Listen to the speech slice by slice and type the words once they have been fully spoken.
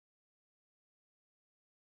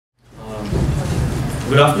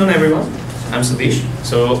Good afternoon, everyone. I'm Sudheesh.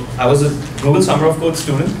 So I was a Google Summer of Code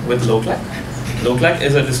student with Loklak. Loklak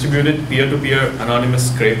is a distributed peer-to-peer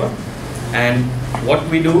anonymous scraper. And what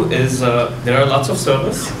we do is there are lots of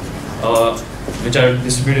servers which are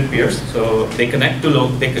distributed peers. So they connect to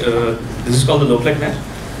this is called the Loklak net.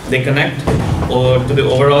 They connect to the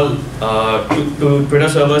overall to Twitter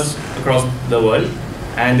servers across the world,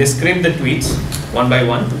 and they scrape the tweets one by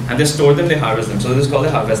one, and they store them, they harvest them. So this is called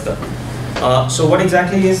a harvester. So what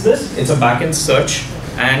exactly is this? It's a backend search,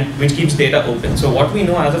 and which keeps data open. So what we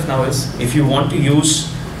know as of now is if you want to use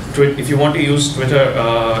Twitter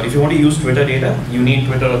data, you need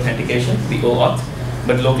Twitter authentication, the OAuth.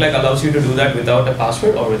 But Loklak allows you to do that without a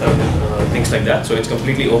password or without things like that. So it's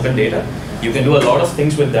completely open data. You can do a lot of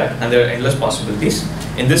things with that, and there are endless possibilities.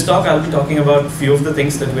 In this talk, I'll be talking about a few of the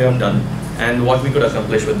things that we have done and what we could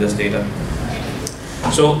accomplish with this data.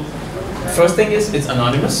 So first thing is it's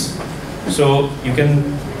anonymous. So you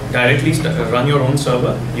can directly run your own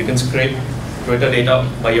server. You can scrape Twitter data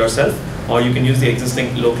by yourself, or you can use the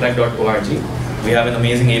existing loklak.org. We have an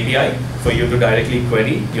amazing API for you to directly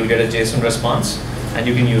query. You'll get a JSON response, and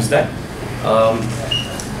you can use that.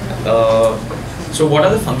 So what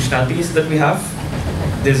are the functionalities that we have?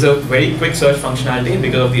 There's a very quick search functionality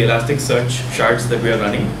because of the Elasticsearch shards that we are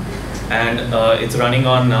running. And it's running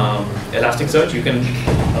on Elasticsearch. You can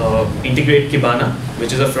integrate Kibana,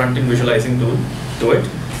 which is a front-end visualizing tool, to it.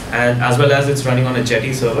 And as well as it's running on a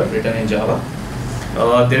Jetty server written in Java.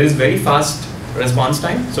 There is very fast response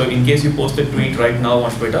time. So in case you post a tweet right now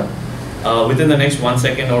on Twitter, within the next 1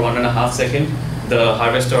 second or 1.5 seconds, the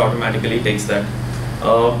harvester automatically takes that.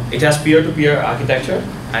 It has peer-to-peer architecture,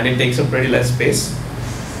 and it takes up pretty less space.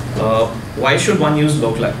 Why should one use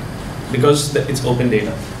Loklak? Because it's open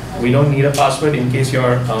data. We don't need a password in case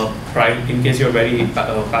you're very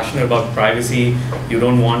passionate about privacy. You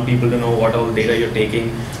don't want people to know what all the data you're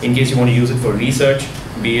taking. In case you want to use it for research,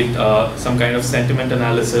 be it some kind of sentiment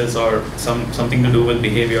analysis or something to do with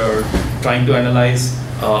behavior, or trying to analyze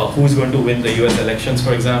who's going to win the US elections,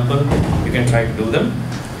 for example, you can try to do them.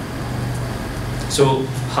 So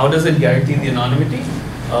how does it guarantee the anonymity?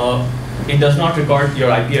 It does not record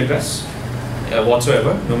your IP address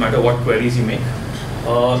whatsoever, no matter what queries you make.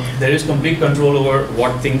 There is complete control over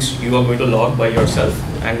what things you are going to log by yourself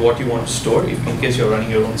and what you want to store in case you're running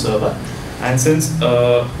your own server. And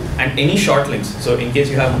and any short links, so in case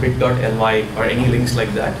you have bit.ly or any links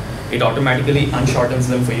like that, it automatically unshortens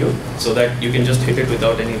them for you so that you can just hit it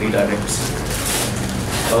without any redirects.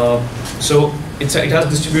 So it has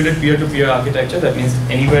distributed peer-to-peer architecture. That means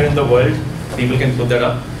anywhere in the world, people can put that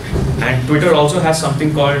up. And Twitter also has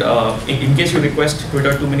something called, in case you request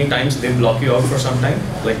Twitter too many times, they block you out for some time,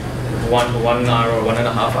 like one hour or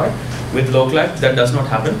 1.5 hours. With Loklak, that does not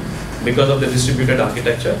happen because of the distributed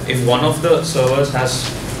architecture. If one of the servers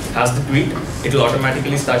has the tweet, it will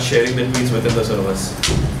automatically start sharing the tweets within the servers.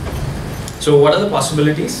 So what are the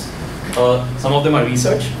possibilities? Some of them are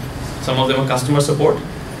research, some of them are customer support,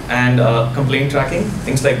 and complaint tracking,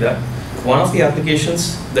 things like that. One of the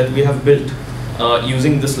applications that we have built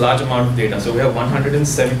using this large amount of data. So we have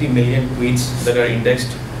 170 million tweets that are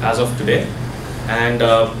indexed as of today. And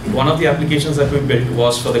one of the applications that we built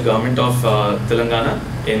was for the government of Telangana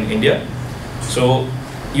in India. So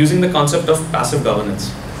using the concept of passive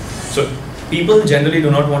governance. So people generally do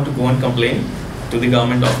not want to go and complain to the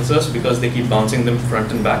government officers because they keep bouncing them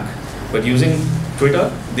front and back. But using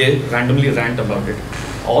Twitter, they randomly rant about it.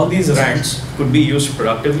 All these rants could be used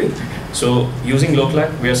productively. So using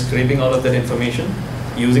Loklak, we are scraping all of that information,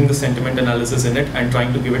 using the sentiment analysis in it, and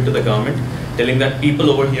trying to give it to the government, telling that people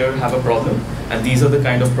over here have a problem, and these are the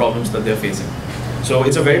kind of problems that they're facing. So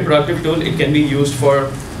it's a very productive tool. It can be used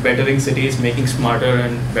for bettering cities, making smarter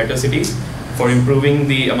and better cities, for improving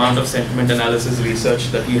the amount of sentiment analysis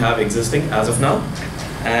research that we have existing as of now.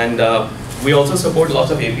 And we also support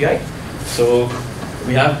lots of API. So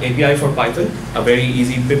we have API for Python, a very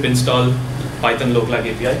easy pip install Python Loklak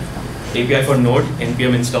API. API for Node,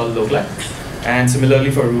 npm install Loklak, and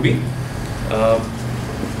similarly for Ruby.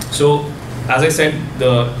 So as I said,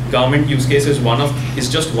 the government use case is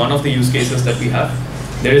just one of the use cases that we have.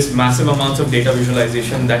 There is massive amounts of data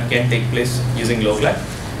visualization that can take place using Loklak,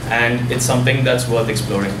 and it's something that's worth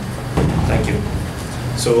exploring. Thank you.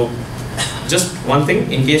 So just one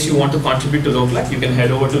thing, in case you want to contribute to Loklak, you can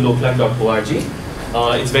head over to loklak.org.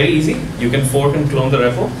 It's very easy. You can fork and clone the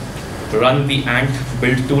repo, run the ant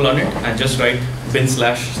build tool on it, and just write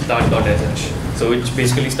bin/start.sh. So which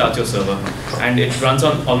basically starts your server. And it runs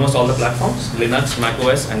on almost all the platforms, Linux, Mac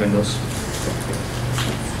OS, and Windows.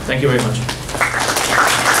 Thank you very much.